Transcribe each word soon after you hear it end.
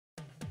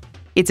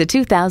It's a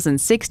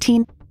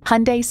 2016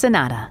 Hyundai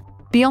Sonata.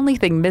 The only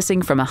thing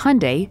missing from a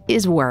Hyundai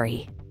is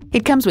worry.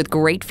 It comes with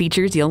great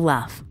features you'll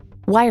love.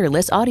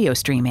 Wireless audio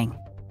streaming,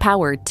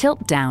 power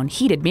tilt-down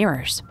heated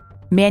mirrors,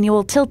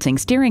 manual tilting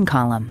steering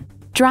column,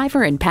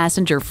 driver and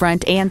passenger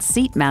front and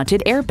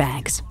seat-mounted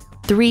airbags,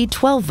 3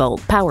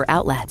 12-volt power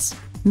outlets,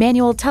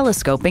 manual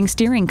telescoping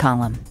steering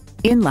column,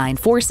 inline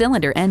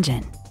 4-cylinder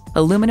engine,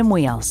 aluminum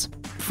wheels,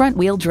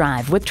 front-wheel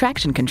drive with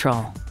traction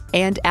control,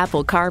 and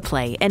Apple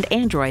CarPlay and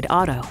Android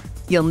Auto.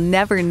 You'll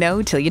never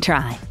know till you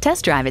try.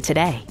 Test drive it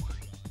today.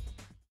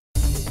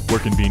 We're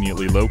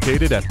conveniently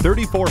located at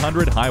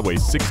 3400 Highway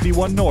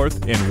 61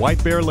 North in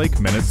White Bear Lake,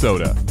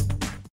 Minnesota.